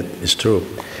say that, it's true.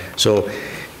 So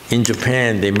in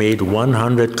Japan, they made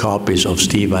 100 copies of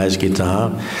Steve Vai's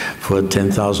guitar for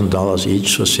 $10,000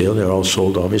 each for sale. They're all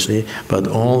sold, obviously, but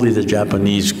only the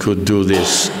Japanese could do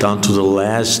this, down to the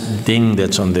last thing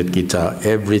that's on that guitar,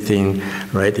 everything,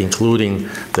 right, including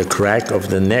the crack of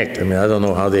the neck. I mean, I don't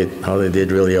know how they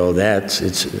did really all that.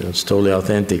 It's totally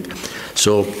authentic.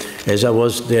 So as I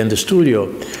was there in the studio,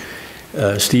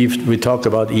 Steve, we talked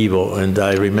about Evo, and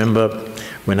I remember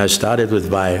when I started with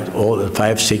Vai, all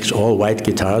 5, 6, all white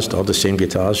guitars, all the same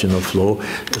guitars, you know, flow.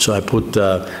 So I put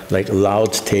like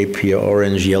loud tape here,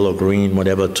 orange, yellow, green,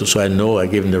 whatever, so I know I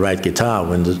gave him the right guitar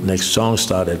when the next song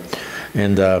started.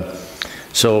 And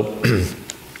so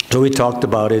we talked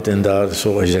about it, and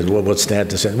so he said, well, what's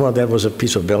that? I said, well, that was a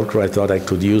piece of Velcro I thought I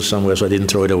could use somewhere, so I didn't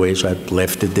throw it away, so I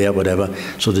left it there, whatever.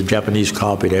 So the Japanese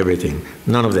copied everything.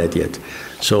 None of that yet.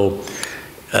 So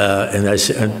and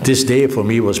this day for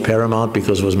me was paramount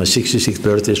because it was my 66th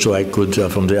birthday, so I could,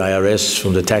 from the IRS,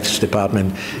 from the tax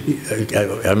department,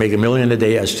 I make $1 million a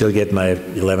day, I still get my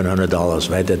 $1,100,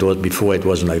 right? That was before, it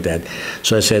wasn't like that.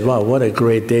 So I said, wow, what a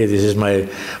great day. This is my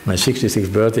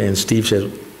 66th birthday, and Steve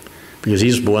said, because he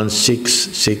was born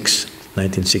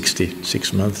 6/6/1960,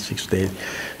 6 months, 6 days.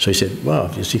 So he said, wow,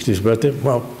 your 60th birthday?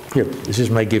 Well, here, this is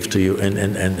my gift to you, and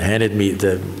handed me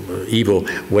the Evo,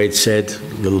 where it said,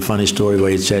 little funny story,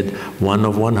 where it said 1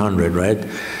 of 100, right?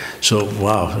 So,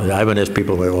 wow, the Ibanez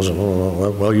people were also, oh,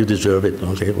 well, you deserve it.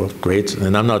 Okay, well, great.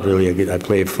 And I'm not really, I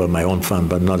play for my own fun,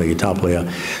 but I'm not a guitar player.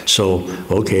 So,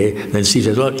 okay. Then Steve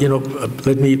says, well, you know,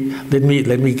 let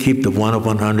me keep the 1 of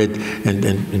 100,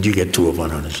 and you get 2 of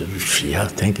 100. So, yeah,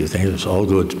 thank you, it's all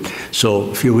good.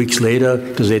 So a few weeks later,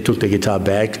 because they took the guitar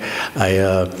back,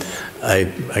 I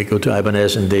go to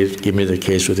Ibanez, and they give me the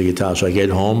case with the guitar. So I get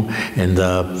home, and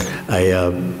I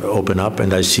open up,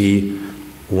 and I see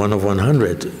 1 of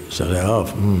 100. So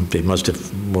they must have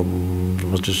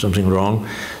something wrong.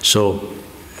 So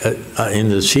in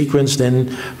the sequence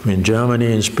then, in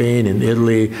Germany, in Spain, in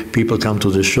Italy, people come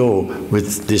to the show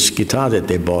with this guitar that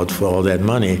they bought for all that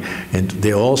money, and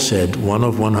they all said 1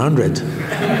 of 100.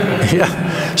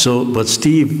 Yeah. So, but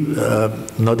Steve,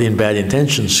 not in bad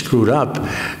intentions, screwed up.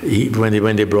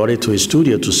 When they brought it to his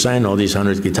studio to sign all these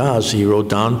 100 guitars, he wrote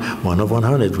down 1 of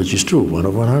 100, which is true, 1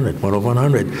 of 100, 1 of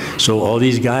 100. So all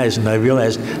these guys, and I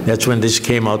realized that's when this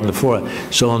came out in the fore.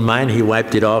 So on mine, he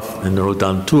wiped it off and wrote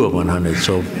down 2 of 100.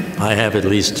 So I have at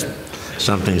least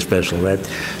something special, right?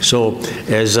 So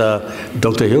as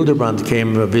Dr. Hildebrand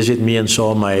came visit me and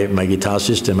saw my guitar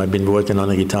system, I've been working on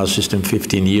a guitar system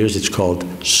 15 years. It's called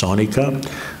Sonica,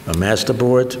 a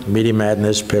masterboard, MIDI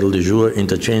Madness, pedal de jour,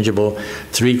 interchangeable,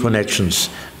 3 connections,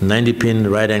 90-pin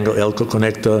right-angle Elko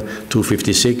connector,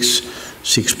 256,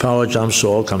 6 power jumps,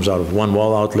 so all comes out of 1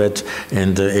 wall outlet,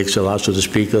 and XLRs to the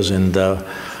speakers, and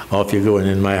off you go. And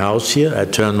in my house here, I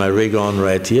turn my rig on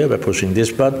right here by pushing this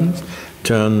button,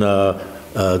 turn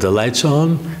the lights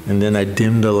on, and then I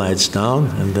dim the lights down,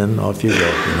 and then off you go,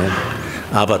 you know.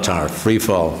 Avatar, free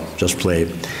fall, just play.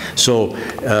 So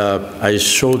I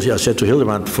said to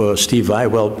Hildebrand for Steve Vai,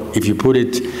 well, if you put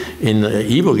it in an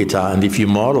Evo guitar, and if you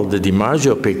model the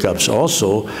DiMarzio pickups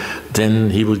also, then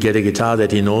he would get a guitar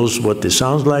that he knows what this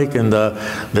sounds like, and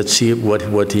let's see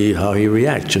how he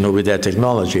reacts, you know, with that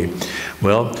technology.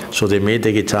 Well, so they made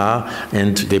the guitar,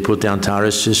 and they put the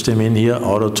Antares system in here,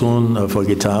 auto-tune for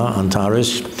guitar,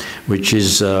 Antares, which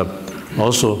is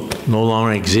also no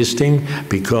longer existing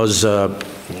because, a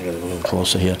little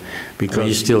closer here, because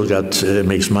he still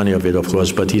makes money of it, of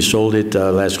course, but he sold it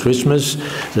last Christmas.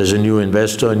 There's a new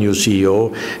investor, a new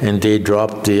CEO, and they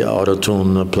dropped the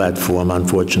auto-tune platform,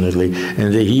 unfortunately.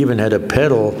 And he even had a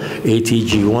pedal,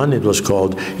 ATG1 it was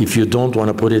called. If you don't want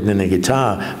to put it in a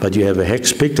guitar, but you have a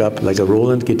hex pickup, like a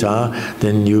Roland guitar,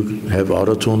 then you have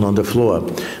auto-tune on the floor.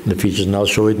 And the features, and I'll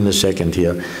show it in a second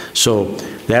here. So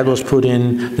that was put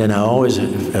in. Then I always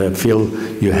feel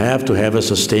you have to have a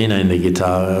sustainer in the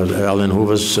guitar. Alan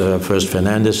Hoover's first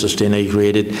Fernandez sustainer he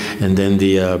created, and then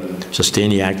the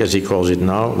Sustainiac, as he calls it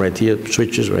now, right here,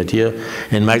 switches right here.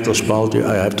 And Michael Spalt,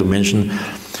 I have to mention,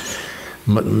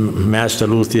 master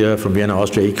luthier from Vienna,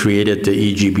 Austria. He created the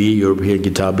EGB, European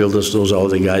Guitar Builders. Those are all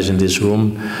the guys in this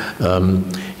room.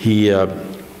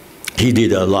 He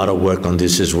did a lot of work on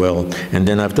this as well. And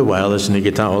then after wireless in the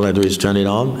guitar, all I do is turn it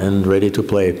on and ready to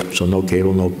play. So no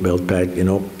cable, no belt pack, you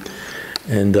know.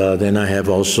 And then I have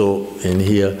also in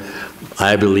here,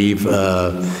 I believe,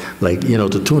 like, you know,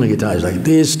 to tune a guitar is like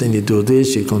this, then you do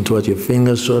this, you contort your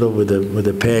fingers sort of with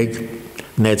a peg.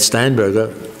 Ned Steinberger,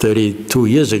 32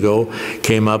 years ago,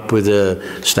 came up with the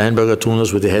Steinberger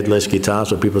tuners with the headless guitar,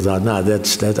 so people thought, nah,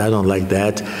 I don't like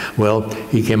that. Well,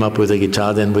 he came up with a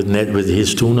guitar then with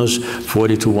his tuners,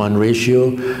 40-to-1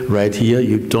 ratio, right here.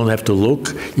 You don't have to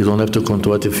look, you don't have to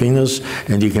contort your fingers,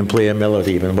 and you can play a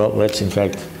melody even. Well, let's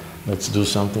do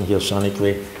something here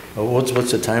sonically. What's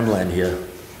the timeline here?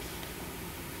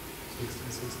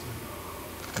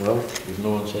 16. Well, if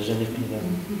no one says anything, then...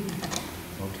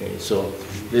 Okay, so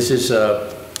this is,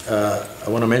 I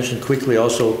want to mention quickly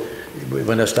also,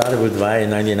 when I started with Vai in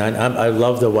 '99, I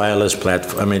love the wireless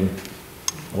platform. I mean,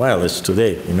 wireless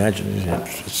today, imagine, it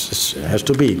has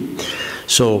to be.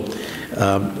 So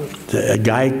a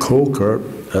guy Coker,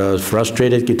 a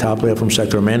frustrated guitar player from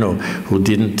Sacramento who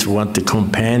didn't want the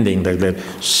companding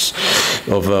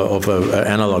of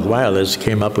analog wireless,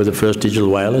 came up with the first digital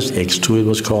wireless, X2 it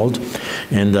was called.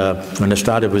 And when I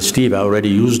started with Steve, I already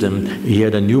used them. He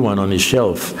had a new one on his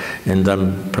shelf, and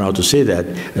I'm proud to say that.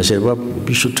 I said, well,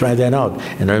 we should try that out.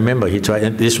 And I remember he tried,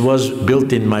 and this was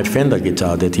built in my Fender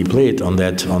guitar that he played on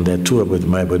that tour with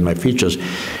my features.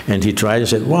 And he tried and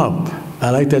said, wow, I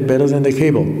like that better than the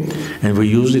cable. And we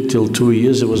used it till 2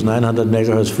 years. It was 900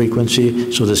 megahertz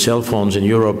frequency, so the cell phones in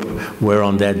Europe were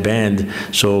on that band.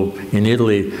 So in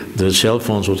Italy, the cell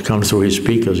phones would come through his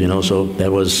speakers, you know, so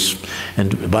that was,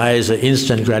 and Vai is an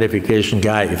instant gratification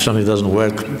guy. If something doesn't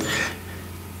work,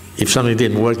 if something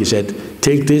didn't work, he said,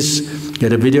 take this,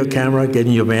 get a video camera, get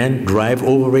in your van, drive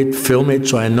over it, film it,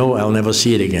 so I know I'll never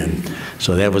see it again.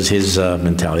 So that was his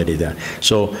mentality there.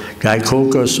 So Guy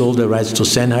Coker sold the rights to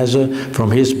Sennheiser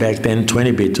from his back then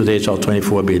 20-bit, today it's all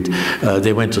 24-bit.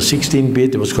 They went to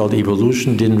 16-bit, it was called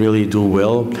Evolution, didn't really do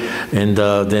well. And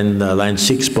then Line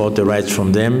 6 bought the rights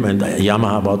from them, and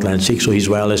Yamaha bought Line 6, so he's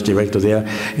wireless director there.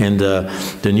 And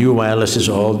the new wireless is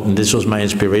all, and this was my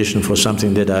inspiration for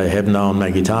something that I have now on my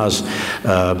guitars.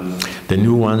 The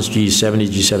new ones, G70,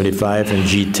 G75, and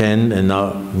G10, and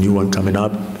now new one coming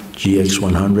up,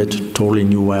 GX100, totally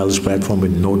new wireless platform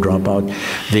with no dropout.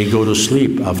 They go to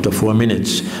sleep after 4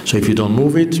 minutes. So if you don't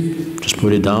move it, just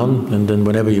put it down, and then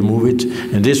whenever you move it,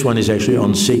 and this one is actually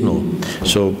on signal.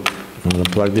 So I'm going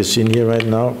to plug this in here right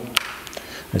now.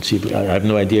 Let's see, I have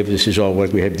no idea if this is all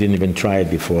work. We didn't even try it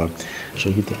before.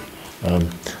 So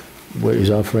where is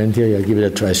our friend here? Yeah, give it a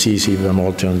try, see if I'm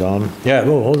all turned on. Yeah,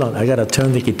 oh, hold on, I gotta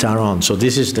turn the guitar on. So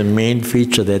this is the main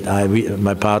feature that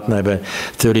my partner, I have a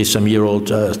 30-some-year-old,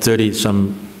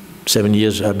 30-some-7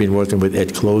 years I've been working with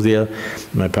Ed Clothier,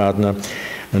 my partner.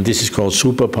 And this is called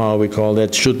superpower, we call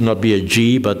that. Should not be a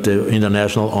G, but the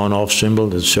international on-off symbol,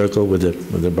 the circle with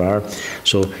the bar.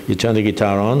 So you turn the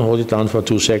guitar on, hold it down for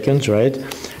 2 seconds, right?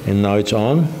 And now it's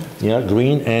on, yeah,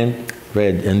 green and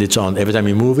red, and it's on. Every time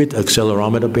you move it,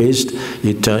 accelerometer based,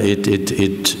 it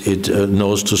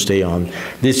knows to stay on.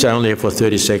 This I only have for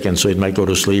 30 seconds, so it might go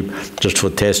to sleep just for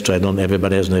test, so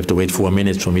everybody doesn't have to wait 4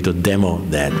 minutes for me to demo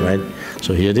that, right?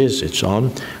 So here it is, it's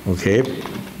on, okay.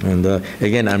 And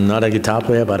again, I'm not a guitar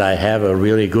player, but I have a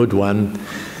really good one,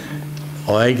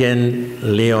 Eugen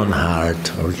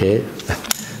Leonhardt, okay?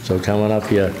 So come on up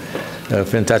here.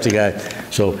 Fantastic guy.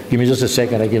 So give me just a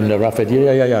second. I give him the rough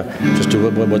idea. Yeah. Just to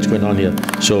what's going on here.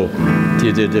 So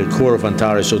the core of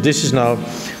Antares. So this is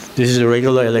a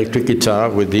regular electric guitar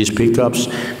with these pickups,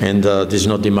 and this is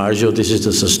not DiMarzio. This is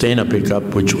the sustainer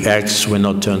pickup, which acts when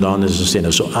not turned on as a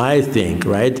sustainer. So I think,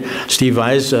 right, Steve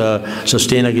Vai's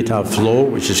sustainer guitar Flow,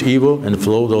 which is Evo, and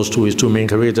Flow, those two, his two main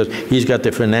characters. He's got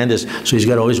the Fernandez, so he's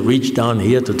got to always reach down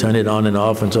here to turn it on and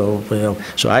off, and so, you know.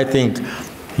 So I think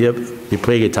here you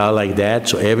play guitar like that,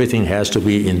 so everything has to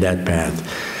be in that path,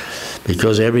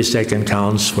 because every second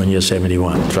counts when you're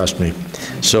 71, trust me.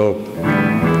 So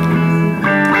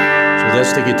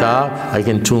that's the guitar. I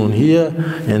can tune here,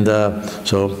 and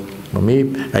so for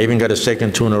me, I even got a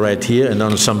second tuner right here, and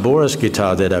on Sambora's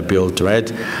guitar that I built,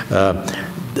 right,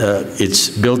 it's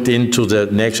built into the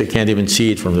necks. I can't even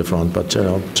see it from the front, but you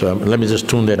know, so let me just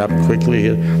tune that up quickly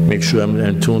here, make sure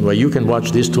I'm tuned. Well, you can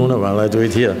watch this tuner while I do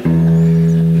it here.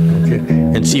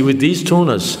 And see, with these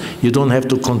tuners, you don't have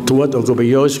to contort or go, but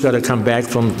you always got to come back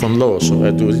from low. So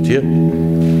I do it here.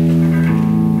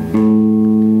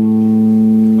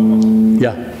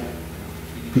 Yeah.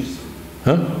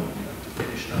 Huh?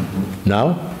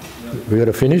 Now? We got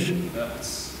to finish?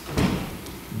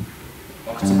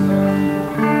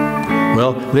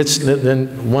 Well, then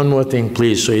one more thing,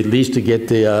 please, so at least to get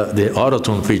the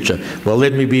auto-tune feature. Well,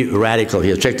 let me be radical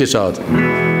here. Check this out.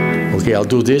 Okay, I'll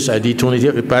do this. I detune it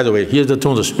here. By the way, here's the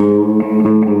tuners. You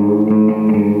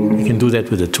can do that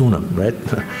with a tuner, right?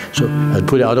 So I'll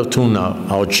put it out of tune now.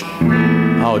 Ouch.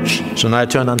 Ouch. So now I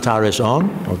turn Antares on.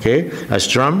 Okay, I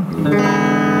strum.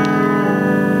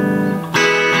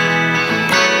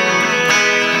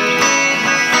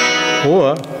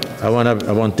 Or I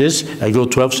want this. I go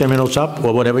 12 seminotes up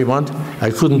or whatever you want. I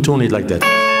couldn't tune it like that.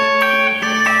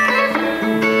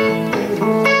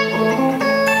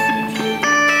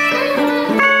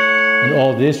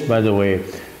 All this, by the way,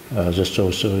 just so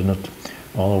not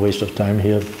all a waste of time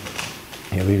here.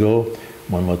 Here we go.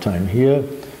 One more time here.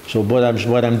 So what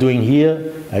I'm doing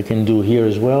here, I can do here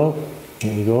as well.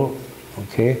 Here we go.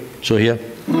 Okay. So here.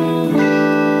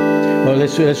 Well,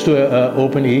 let's do an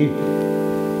open E.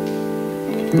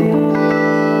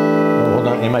 Oh, hold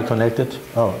on. Am I connected?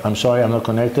 Oh, I'm sorry, I'm not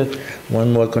connected.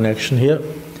 One more connection here.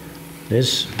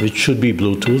 This, which should be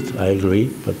Bluetooth. I agree,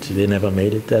 but they never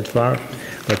made it that far.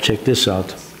 But check this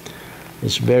out.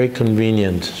 It's very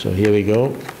convenient. So here we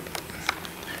go.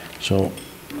 So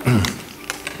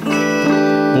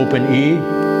open E,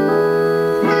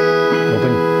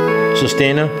 open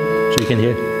sustainer, so you can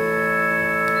hear.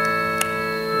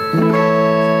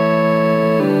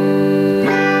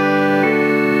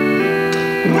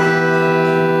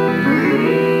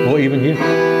 Or even here.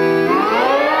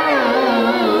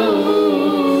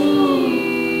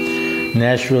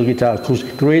 Nashville guitar,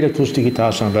 great acoustic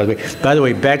guitar sound, by the way. By the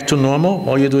way, back to normal.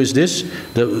 All you do is this,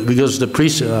 because the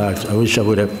preset. I wish I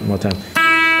would have more time.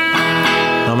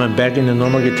 Now I'm back in the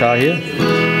normal guitar here,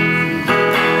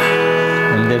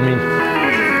 and that means,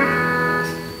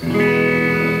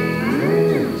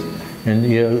 and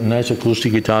yeah, nice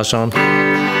acoustic guitar sound.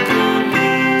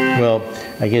 Well,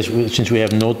 I guess since we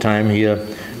have no time here,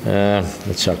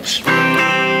 that sucks.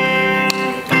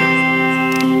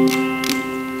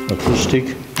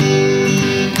 Acoustic.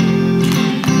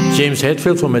 James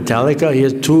Hetfield from Metallica, he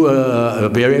has two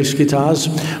Variax guitars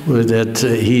that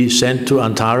he sent to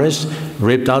Antares,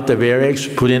 ripped out the Variax,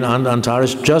 put in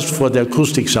Antares just for the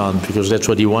acoustic sound, because that's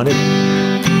what he wanted.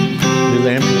 Little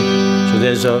amp. So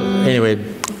there's anyway,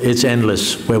 it's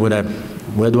endless.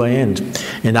 Where do I end?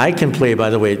 And I can play, by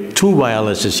the way, two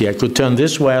wirelesses here. I could turn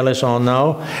this wireless on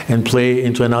now and play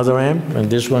into another amp, and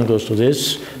this one goes to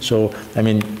this. So, I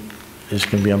mean, this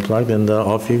can be unplugged, and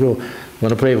off you go.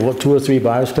 Want to play 2 or 3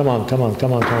 bars? Come on, come on,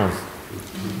 come on, come on.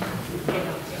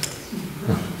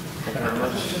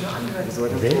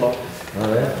 Okay. All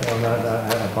right. Well,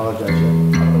 I apologize.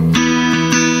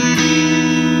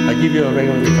 I give you a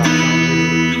regular guitar.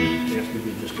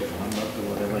 Just get hung up or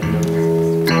whatever.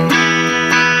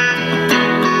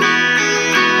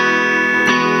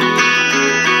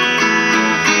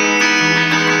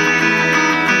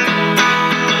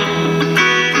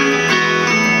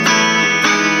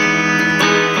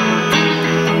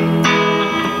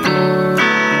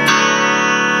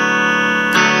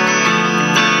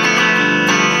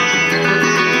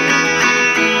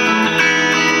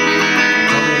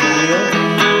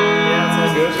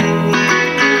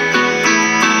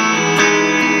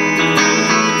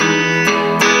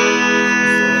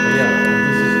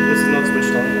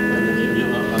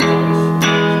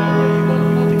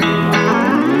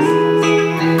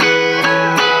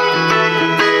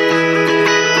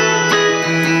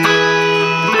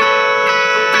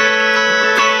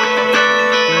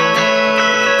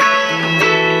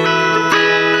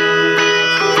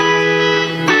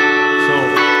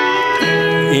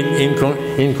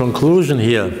 in conclusion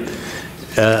here,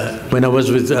 when I was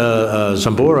with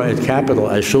Sambora at Capitol,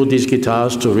 I showed these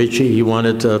guitars to Richie. He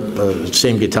wanted the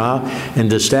same guitar. And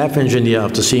the staff engineer,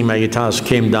 after seeing my guitars,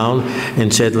 came down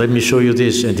and said, let me show you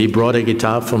this. And he brought a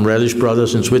guitar from Relish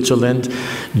Brothers in Switzerland,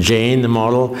 Jane, the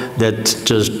model, that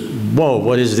just, whoa,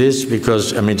 what is this?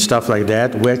 Because, I mean, stuff like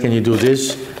that. Where can you do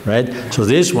this? Right? So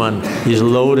this one is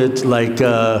loaded like, it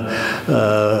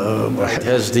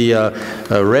has the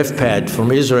ref pad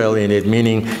from Israel in it,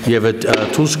 meaning you have a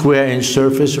 2 square inch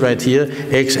surface right here,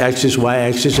 X-axis,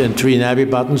 Y-axis, and 3 navy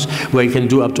buttons, where you can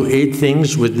do up to 8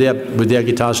 things with their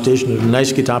guitar station, a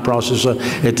nice guitar processor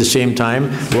at the same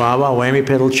time, wah-wah, whammy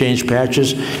pedal, change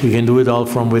patches, you can do it all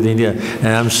from within here. And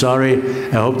I'm sorry,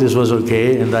 I hope this was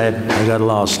okay, and I got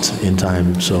lost in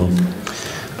time, so.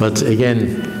 But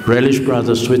again, Relish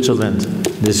Brothers, Switzerland.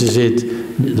 This is it,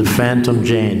 the Phantom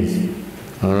Jane.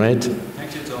 All right?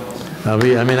 Thank you, Thomas.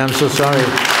 I mean, I'm so sorry.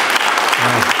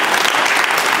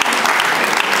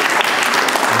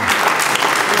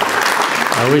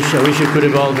 I wish you could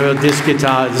have all heard this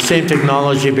guitar. The same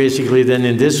technology basically than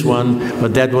in this one,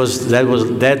 but that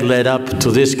led up to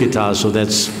this guitar. So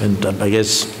that's, and I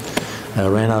guess I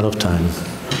ran out of time,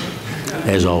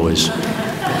 as always.